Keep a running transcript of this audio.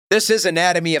This is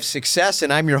Anatomy of Success,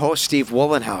 and I'm your host, Steve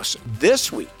Wohlenhaus.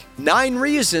 This week, 9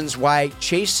 reasons why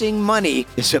chasing money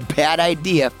is a bad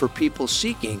idea for people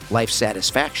seeking life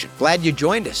satisfaction. Glad you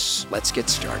joined us. Let's get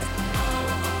started.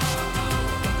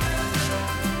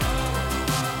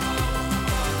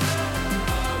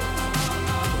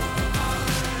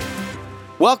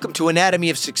 Welcome to Anatomy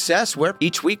of Success, where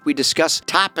each week we discuss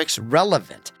topics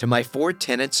relevant to my 4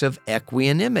 tenets of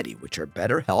equanimity, which are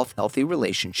better health, healthy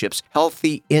relationships,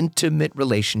 healthy, intimate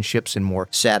relationships, and more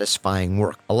satisfying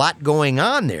work. A lot going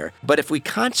on there, but if we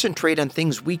concentrate on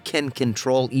things we can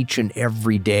control each and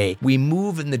every day, we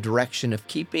move in the direction of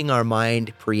keeping our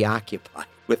mind preoccupied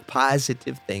with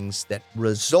positive things that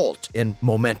result in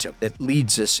momentum that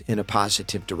leads us in a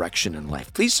positive direction in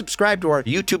life. Please subscribe to our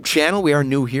YouTube channel. We are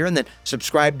new here. And then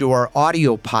subscribe to our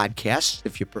audio podcasts.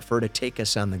 If you prefer to take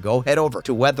us on the go, head over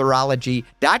to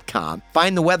weatherology.com.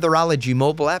 Find the Weatherology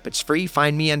mobile app. It's free.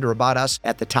 Find me under About Us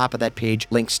at the top of that page.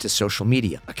 Links to social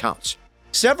media accounts.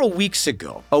 Several weeks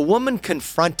ago, a woman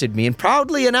confronted me and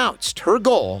proudly announced her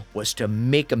goal was to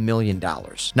make $1 million.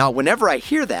 Now, whenever I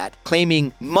hear that,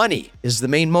 claiming money is the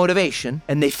main motivation,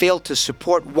 and they fail to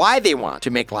support why they want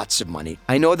to make lots of money,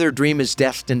 I know their dream is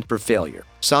destined for failure.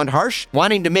 Sound harsh?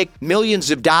 Wanting to make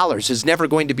millions of dollars is never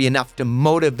going to be enough to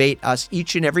motivate us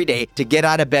each and every day to get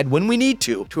out of bed when we need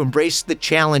to embrace the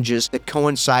challenges that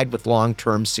coincide with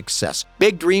long-term success.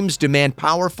 Big dreams demand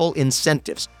powerful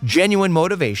incentives, genuine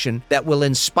motivation that will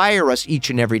inspire us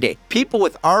each and every day. People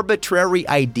with arbitrary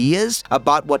ideas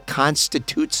about what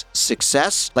constitutes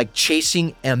success, like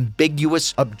chasing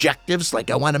ambiguous objectives,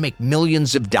 like I want to make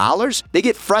millions of dollars, they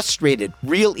get frustrated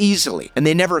real easily, and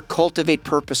they never cultivate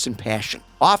purpose and passion.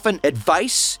 Often,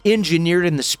 advice engineered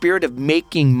in the spirit of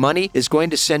making money is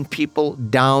going to send people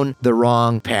down the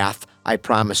wrong path. I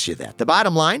promise you that. The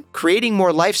bottom line, creating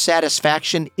more life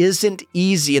satisfaction isn't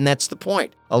easy, and that's the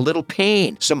point. A little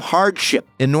pain, some hardship,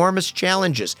 enormous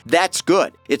challenges. That's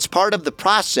good. It's part of the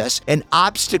process, and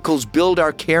obstacles build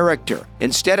our character.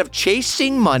 Instead of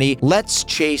chasing money, let's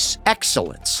chase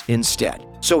excellence instead.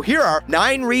 So here are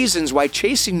 9 reasons why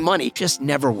chasing money just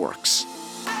never works.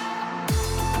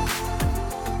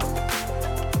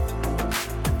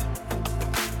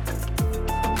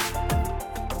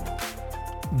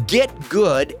 Get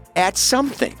good at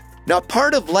something. Now,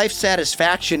 part of life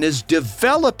satisfaction is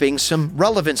developing some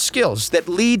relevant skills that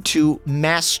lead to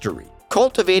mastery.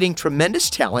 Cultivating tremendous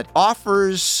talent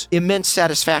offers immense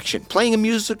satisfaction. Playing a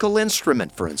musical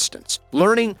instrument, for instance.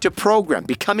 Learning to program,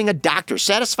 becoming a doctor,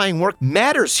 satisfying work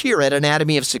matters here at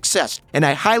Anatomy of Success. And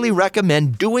I highly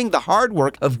recommend doing the hard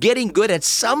work of getting good at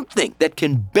something that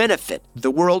can benefit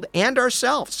the world and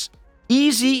ourselves.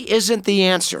 Easy isn't the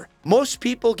answer. Most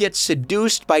people get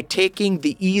seduced by taking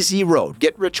the easy road.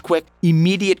 Get rich quick,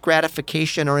 immediate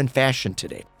gratification are in fashion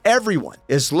today. Everyone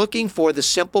is looking for the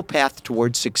simple path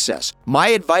towards success. My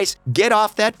advice, get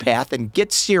off that path and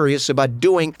get serious about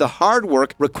doing the hard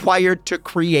work required to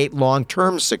create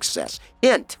long-term success.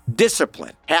 Hint,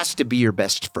 discipline has to be your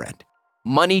best friend.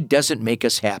 Money doesn't make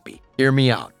us happy. Hear me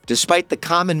out. Despite the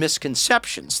common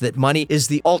misconceptions that money is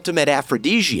the ultimate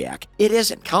aphrodisiac, it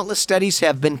isn't. Countless studies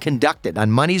have been conducted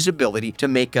on money's ability to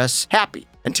make us happy.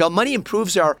 Until money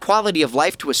improves our quality of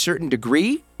life to a certain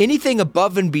degree, anything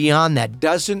above and beyond that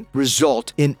doesn't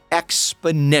result in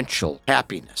exponential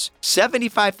happiness.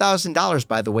 $75,000,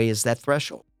 by the way, is that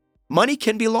threshold. Money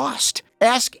can be lost.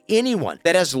 Ask anyone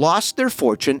that has lost their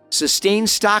fortune, sustained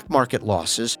stock market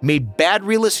losses, made bad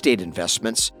real estate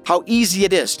investments, how easy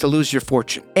it is to lose your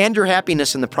fortune and your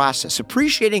happiness in the process.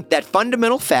 Appreciating that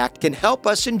fundamental fact can help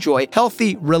us enjoy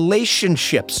healthy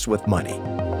relationships with money.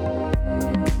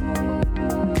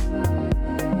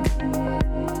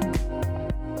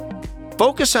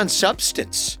 Focus on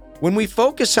substance. When we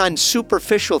focus on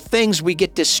superficial things, we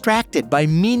get distracted by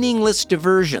meaningless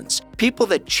diversions. People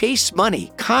that chase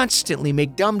money constantly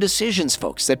make dumb decisions,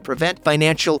 folks, that prevent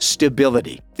financial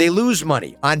stability. They lose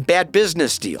money on bad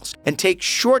business deals and take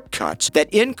shortcuts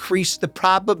that increase the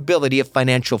probability of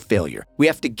financial failure. We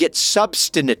have to get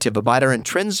substantive about our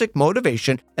intrinsic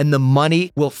motivation, and the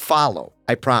money will follow,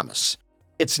 I promise.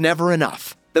 It's never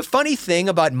enough. The funny thing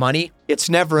about money, it's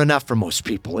never enough for most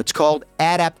people. It's called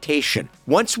adaptation.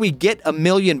 Once we get $1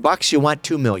 million, you want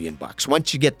 $2 million.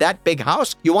 Once you get that big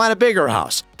house, you want a bigger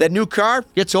house. That new car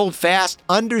gets old fast.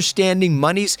 Understanding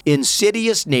money's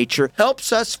insidious nature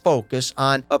helps us focus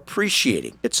on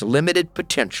appreciating its limited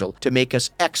potential to make us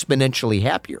exponentially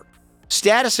happier.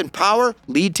 Status and power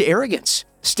lead to arrogance.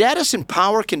 Status and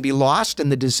power can be lost,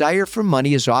 and the desire for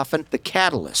money is often the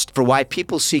catalyst for why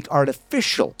people seek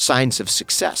artificial signs of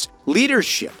success.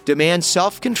 Leadership demands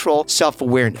self-control,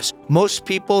 self-awareness. Most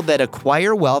people that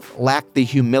acquire wealth lack the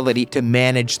humility to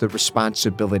manage the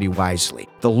responsibility wisely.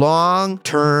 The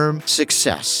long-term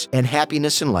success and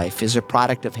happiness in life is a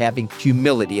product of having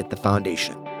humility at the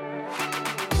foundation.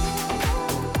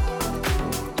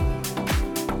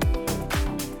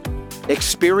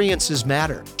 Experiences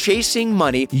matter. Chasing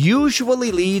money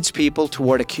usually leads people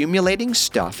toward accumulating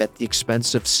stuff at the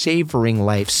expense of savoring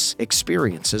life's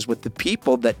experiences with the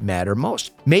people that matter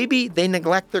most. Maybe they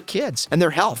neglect their kids and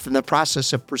their health in the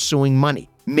process of pursuing money.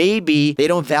 Maybe they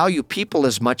don't value people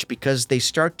as much because they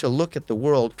start to look at the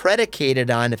world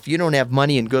predicated on, if you don't have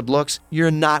money and good looks,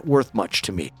 you're not worth much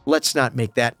to me. Let's not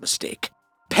make that mistake.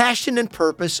 Passion and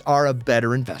purpose are a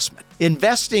better investment.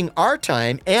 Investing our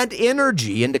time and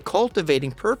energy into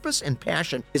cultivating purpose and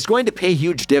passion is going to pay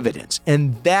huge dividends,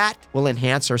 and that will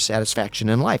enhance our satisfaction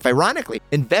in life. Ironically,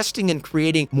 investing in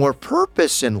creating more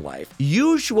purpose in life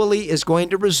usually is going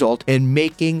to result in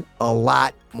making a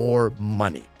lot more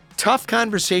money. Tough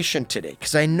conversation today,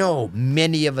 because I know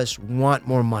many of us want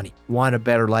more money, want a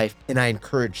better life, and I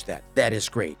encourage that. That is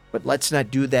great. But let's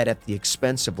not do that at the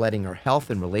expense of letting our health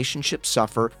and relationships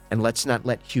suffer, and let's not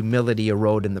let humility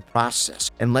erode in the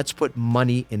process. And let's put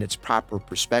money in its proper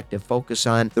perspective, focus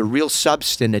on the real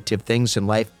substantive things in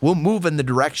life. We'll move in the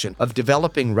direction of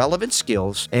developing relevant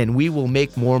skills, and we will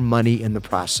make more money in the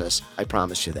process. I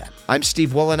promise you that. I'm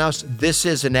Steve Wohlenhaus. This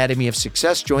is Anatomy of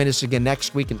Success. Join us again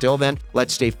next week. Until then,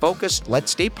 let's stay focused,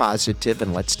 let's stay positive,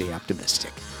 and let's stay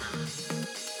optimistic.